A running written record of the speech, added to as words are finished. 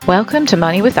Welcome to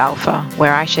Money with Alpha,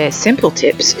 where I share simple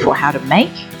tips for how to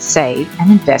make, save,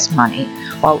 and invest money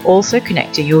while also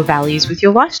connecting your values with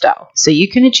your lifestyle so you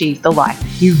can achieve the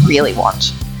life you really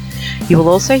want. You will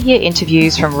also hear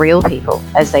interviews from real people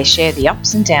as they share the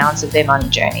ups and downs of their money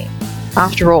journey.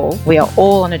 After all, we are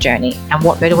all on a journey, and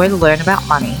what better way to learn about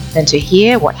money than to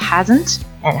hear what hasn't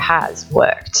and has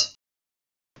worked.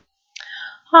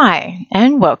 Hi,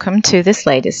 and welcome to this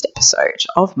latest episode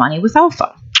of Money with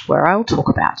Alpha, where I will talk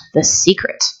about the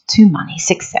secret to money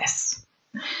success.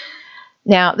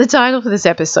 Now, the title for this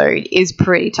episode is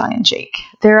pretty tongue-in-cheek.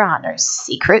 There are no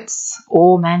secrets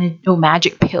or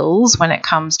magic pills when it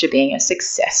comes to being a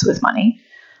success with money.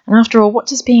 And after all, what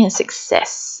does being a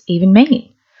success even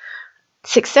mean?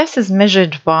 Success is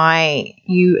measured by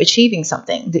you achieving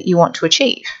something that you want to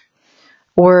achieve,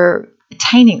 or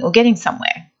attaining or getting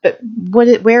somewhere. But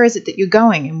where is it that you're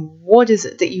going, and what is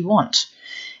it that you want?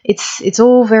 It's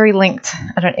all very linked.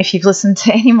 I don't know if you've listened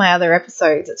to any of my other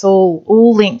episodes. It's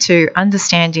all linked to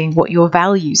understanding what your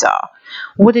values are,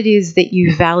 what it is that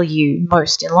you value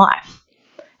most in life.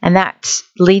 And that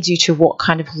leads you to what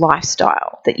kind of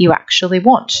lifestyle that you actually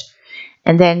want.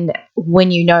 And then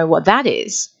when you know what that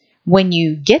is, when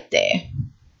you get there,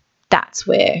 that's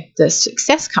where the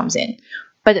success comes in.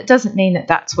 But it doesn't mean that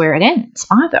that's where it ends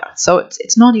either. So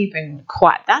it's not even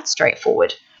quite that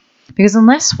straightforward. Because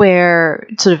unless we're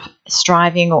sort of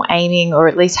striving or aiming or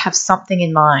at least have something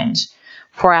in mind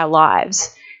for our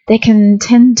lives, they can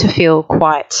tend to feel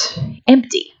quite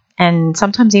empty and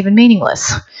sometimes even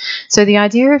meaningless. So the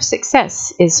idea of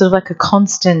success is sort of like a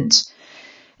constant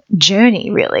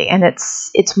journey, really, and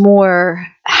it's more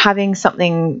having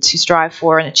something to strive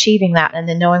for and achieving that, and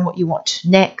then knowing what you want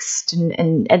next,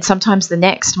 and sometimes the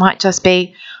next might just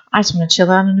be, I just want to chill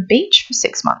out on a beach for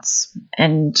 6 months,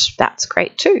 and that's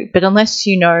great too. But unless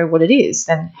you know what it is,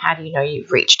 then how do you know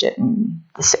you've reached it and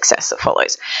the success that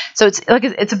follows? So it's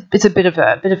a bit of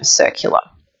a circular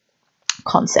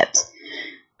concept.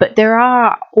 But there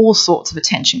are all sorts of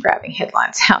attention-grabbing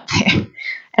headlines out there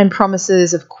and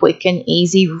promises of quick and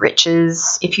easy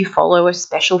riches if you follow a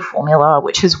special formula,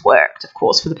 which has worked, of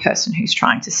course, for the person who's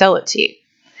trying to sell it to you.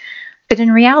 But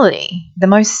in reality, the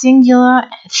most singular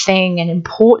thing and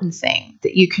important thing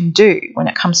that you can do when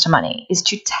it comes to money is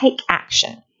to take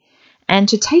action, and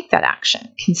to take that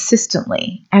action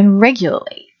consistently and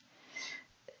regularly.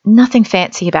 Nothing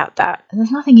fancy about that, and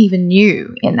there's nothing even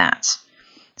new in that.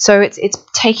 So it's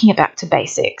taking it back to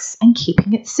basics and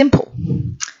keeping it simple.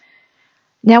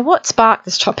 Now, what sparked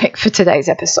this topic for today's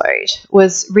episode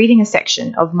was reading a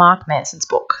section of Mark Manson's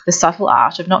book, The Subtle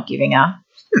Art of Not Giving a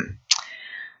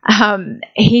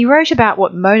He wrote about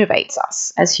what motivates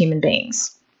us as human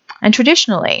beings. And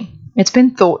traditionally, it's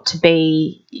been thought to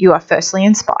be you are firstly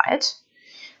inspired,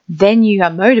 then you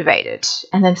are motivated,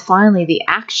 and then finally the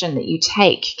action that you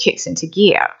take kicks into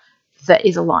gear that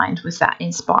is aligned with that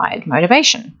inspired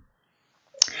motivation.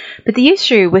 But the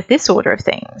issue with this order of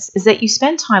things is that you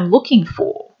spend time looking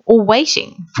for or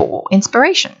waiting for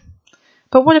inspiration.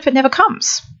 But what if it never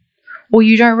comes? Or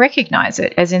you don't recognize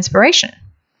it as inspiration?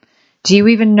 Do you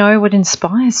even know what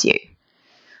inspires you?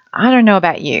 I don't know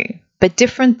about you, but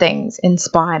different things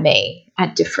inspire me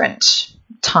at different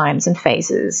times and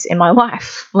phases in my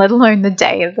life, let alone the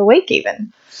day of the week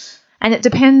even. And it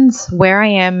depends where I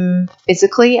am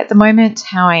physically at the moment,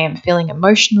 how I am feeling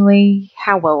emotionally,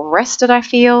 how well rested I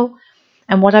feel,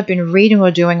 and what I've been reading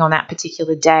or doing on that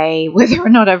particular day, whether or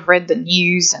not I've read the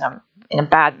news and I'm in a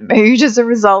bad mood as a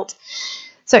result.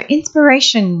 So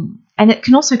inspiration, and it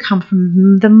can also come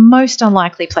from the most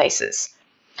unlikely places.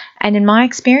 And in my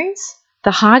experience, the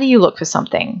harder you look for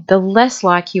something, the less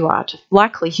likely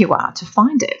you are to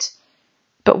find it.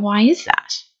 But why is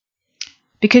that?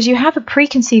 Because you have a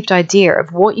preconceived idea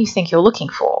of what you think you're looking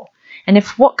for, and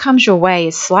if what comes your way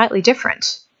is slightly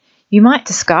different, you might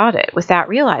discard it without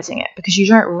realizing it because you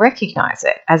don't recognize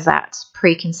it as that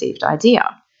preconceived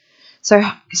idea. So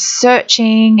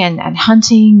searching and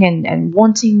hunting and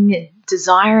wanting and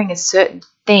desiring a certain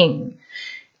thing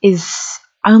is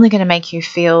only going to make you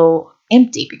feel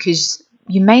empty, because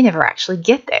you may never actually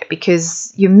get there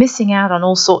because you're missing out on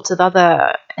all sorts of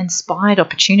other inspired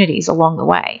opportunities along the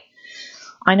way.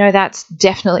 I know that's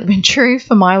definitely been true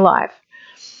for my life.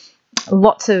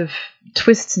 Lots of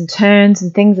twists and turns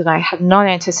and things that I had not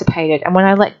anticipated. And when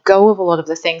I let go of a lot of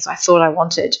the things I thought I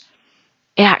wanted,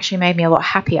 it actually made me a lot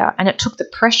happier, and it took the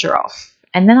pressure off.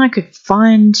 And then I could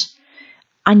find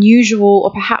unusual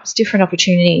or perhaps different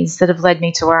opportunities that have led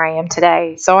me to where I am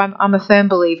today. So I'm a firm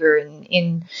believer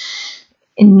in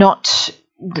not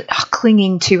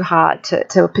clinging too hard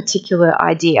to a particular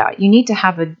idea. You need to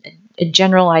have a a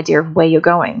general idea of where you're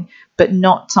going, but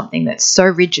not something that's so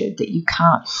rigid that you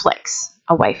can't flex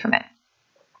away from it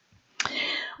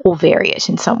or vary it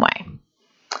in some way.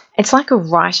 It's like a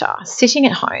writer sitting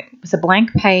at home with a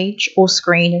blank page or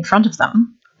screen in front of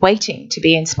them, waiting to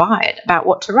be inspired about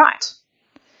what to write.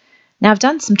 Now, I've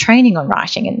done some training on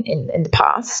writing in the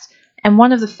past, and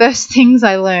one of the first things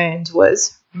I learned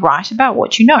was write about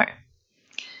what you know.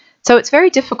 So it's very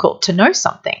difficult to know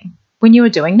something when you are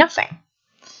doing nothing.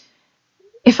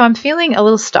 If I'm feeling a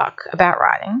little stuck about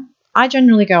writing, I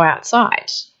generally go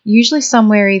outside, usually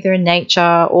somewhere either in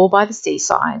nature or by the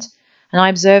seaside, and I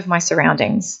observe my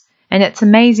surroundings. And it's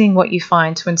amazing what you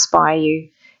find to inspire you.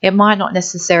 It might not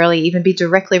necessarily even be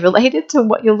directly related to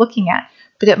what you're looking at,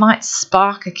 but it might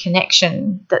spark a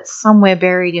connection that's somewhere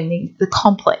buried in the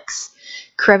complex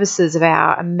crevices of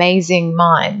our amazing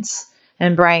minds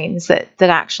and brains that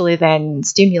actually then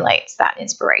stimulates that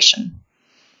inspiration.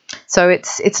 So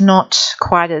it's not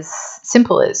quite as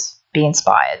simple as be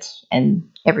inspired and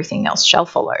everything else shall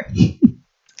follow.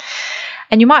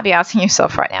 And you might be asking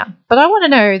yourself right now, but I want to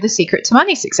know the secret to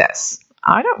money success.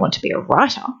 I don't want to be a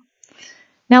writer.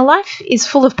 Now, life is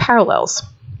full of parallels,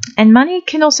 and money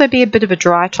can also be a bit of a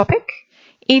dry topic,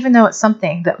 even though it's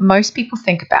something that most people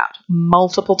think about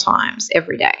multiple times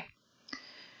every day.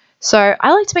 So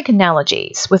I like to make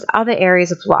analogies with other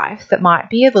areas of life that might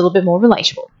be a little bit more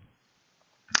relatable.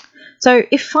 So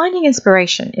if finding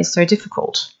inspiration is so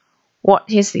difficult, what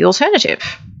is the alternative?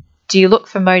 Do you look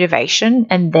for motivation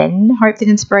and then hope that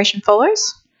inspiration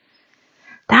follows?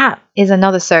 That is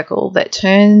another circle that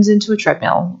turns into a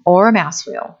treadmill or a mouse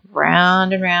wheel.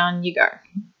 Round and round you go.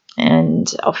 And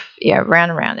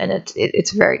round and round. And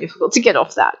it's very difficult to get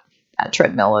off that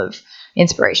treadmill of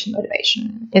inspiration, but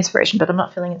I'm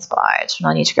not feeling inspired and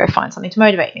I need to go find something to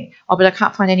motivate me. Oh, but I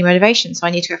can't find any motivation, so I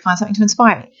need to go find something to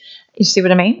inspire me. You see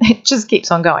what I mean? It just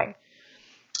keeps on going.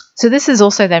 So this is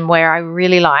also then where I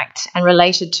really liked and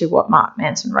related to what Mark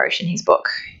Manson wrote in his book.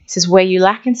 He says, where you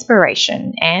lack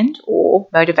inspiration and or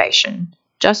motivation,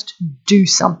 just do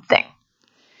something.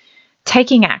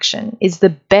 Taking action is the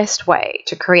best way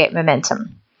to create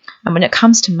momentum. And when it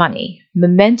comes to money,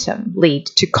 momentum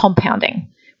leads to compounding,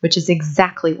 which is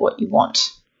exactly what you want.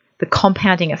 The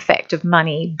compounding effect of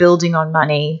money building on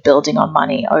money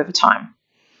over time.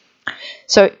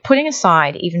 So putting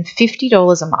aside even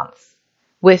 $50 a month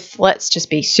with, let's just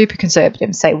be super conservative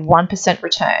and say 1%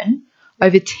 return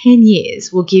over 10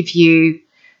 years will give you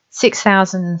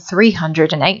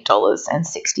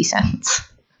 $6,308.60.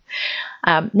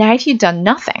 Now, if you'd done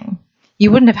nothing, you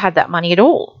wouldn't have had that money at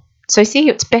all. So see,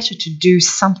 it's better to do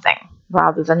something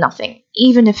rather than nothing,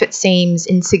 even if it seems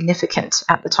insignificant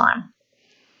at the time.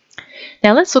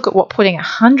 Now, let's look at what putting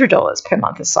 $100 per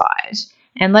month aside,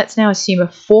 and let's now assume a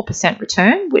 4%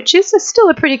 return, which is still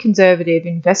a pretty conservative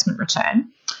investment return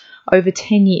over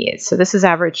 10 years. So this is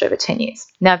averaged over 10 years.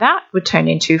 Now, that would turn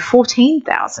into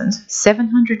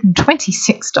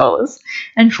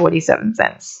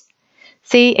 $14,726.47.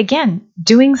 See, again,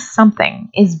 doing something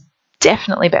is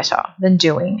definitely better than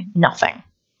doing nothing.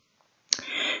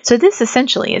 So this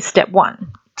essentially is step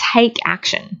one. Take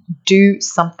action. Do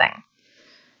something.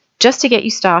 Just to get you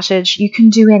started, you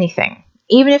can do anything,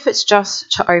 even if it's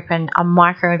just to open a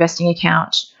micro investing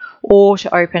account or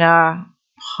to open a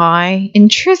high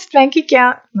interest bank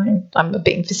account. I'm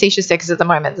being facetious there because at the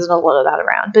moment there's not a lot of that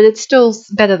around, but it's still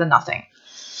better than nothing.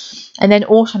 And then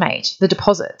automate the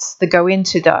deposits that go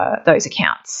into those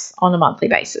accounts on a monthly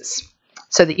basis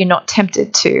so that you're not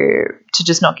tempted to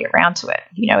just not get around to it.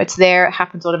 You know, it's there, it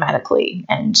happens automatically,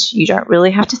 and you don't really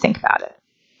have to think about it.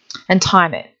 And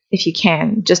time it, if you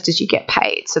can, just as you get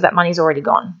paid, so that money's already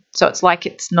gone. So it's like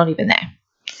it's not even there.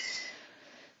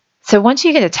 So once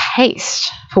you get a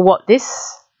taste for what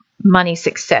this money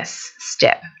success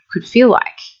step could feel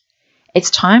like,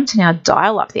 it's time to now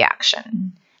dial up the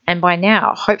action. And by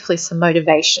now, hopefully some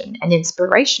motivation and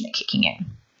inspiration are kicking in,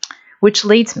 which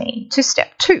leads me to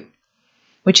step two,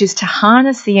 which is to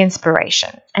harness the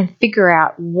inspiration and figure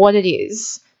out what it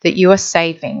is that you are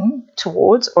saving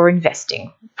towards or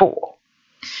investing for.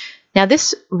 Now,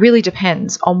 this really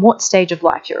depends on what stage of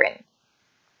life you're in.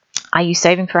 Are you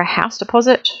saving for a house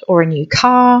deposit or a new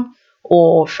car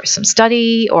or for some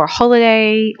study or a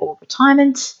holiday or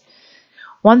retirement?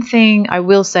 One thing I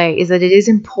will say is that it is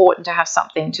important to have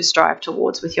something to strive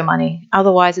towards with your money.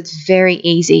 Otherwise, it's very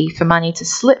easy for money to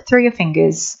slip through your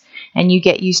fingers and you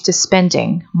get used to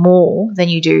spending more than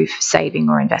you do for saving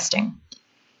or investing.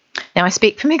 Now, I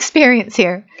speak from experience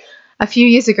here. A few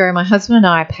years ago, my husband and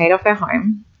I paid off our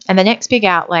home, and the next big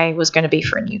outlay was going to be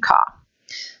for a new car.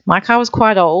 My car was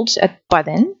quite old by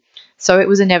then, so it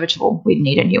was inevitable we'd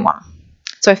need a new one.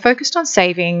 So I focused on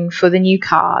saving for the new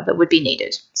car that would be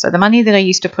needed. So the money that I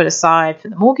used to put aside for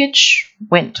the mortgage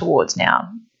went towards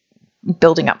now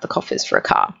building up the coffers for a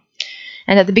car.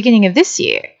 And at the beginning of this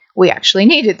year, we actually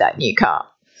needed that new car.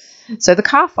 So the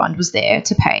car fund was there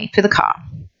to pay for the car.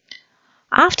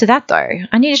 After that, though,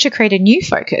 I needed to create a new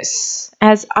focus,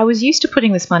 as I was used to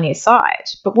putting this money aside.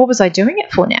 But what was I doing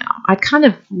it for now? I'd kind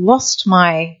of lost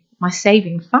my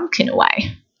saving funk in a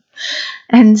way.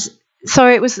 And so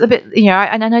it was a bit,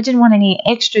 and I didn't want any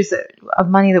extras of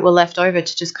money that were left over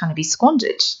to just kind of be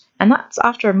squandered. And that's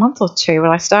after a month or two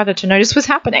when I started to notice what's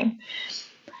happening.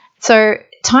 So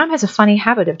time has a funny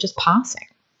habit of just passing.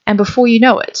 And before you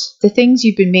know it, the things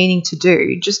you've been meaning to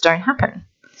do just don't happen.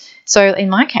 So in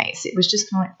my case, it was just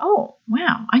kind of like, oh,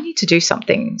 wow, I need to do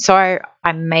something. So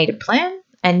I made a plan,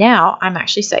 and now I'm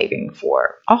actually saving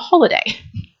for a holiday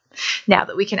now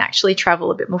that we can actually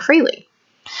travel a bit more freely.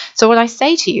 So what I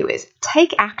say to you is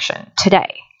take action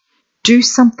today. Do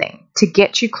something to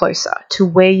get you closer to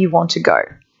where you want to go.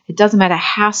 It doesn't matter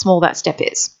how small that step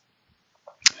is.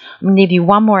 I'm going to give you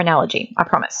one more analogy. I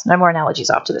promise. No more analogies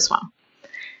after this one.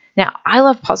 Now, I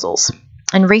love puzzles.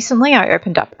 And recently I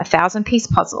opened up a 1,000-piece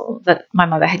puzzle that my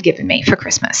mother had given me for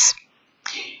Christmas.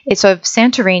 It's of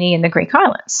Santorini in the Greek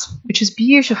islands, which is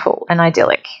beautiful and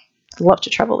idyllic. I'd love to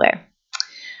travel there.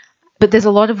 But there's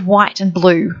a lot of white and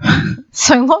blue,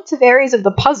 so lots of areas of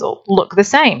the puzzle look the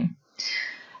same.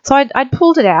 So I'd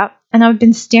pulled it out, and I'd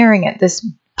been staring at this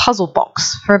puzzle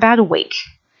box for about a week.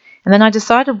 And then I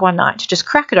decided one night to just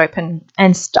crack it open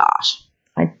and start.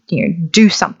 Do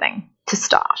something to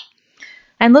start.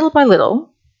 And little by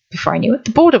little, before I knew it,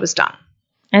 the border was done,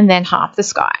 and then half the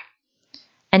sky.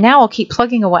 And now I'll keep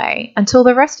plugging away until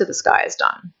the rest of the sky is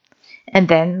done. And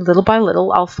then little by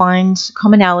little, I'll find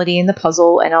commonality in the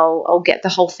puzzle, and I'll get the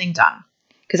whole thing done,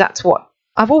 because that's what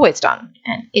I've always done,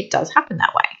 and it does happen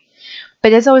that way.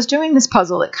 But as I was doing this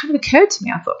puzzle, it kind of occurred to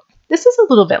me, I thought, this is a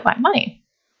little bit like money.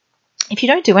 If you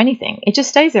don't do anything, it just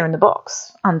stays there in the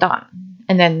box, undone.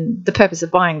 And then the purpose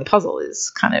of buying the puzzle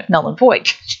is kind of null and void.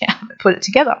 You haven't put it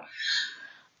together.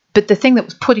 But the thing that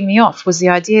was putting me off was the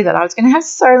idea that I was going to have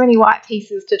so many white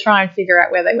pieces to try and figure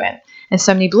out where they went, and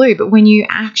so many blue. But when you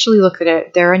actually look at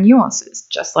it, there are nuances,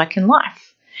 just like in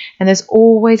life. And there's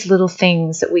always little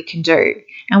things that we can do,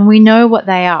 and we know what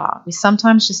they are. We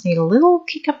sometimes just need a little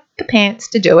kick up the pants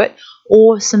to do it,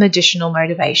 or some additional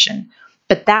motivation.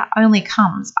 But that only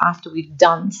comes after we've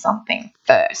done something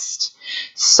first.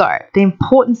 So the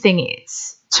important thing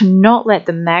is to not let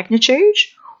the magnitude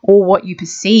or what you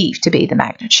perceive to be the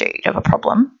magnitude of a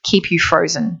problem keep you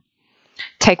frozen.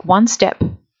 Take one step,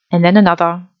 and then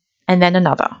another, and then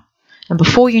another. And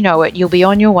before you know it, you'll be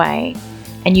on your way,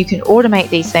 and you can automate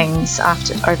these things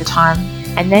over time,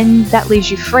 and then that leaves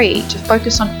you free to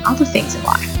focus on other things in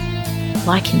life,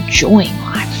 like enjoying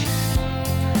life.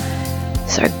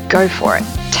 So go for it.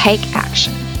 Take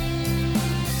action.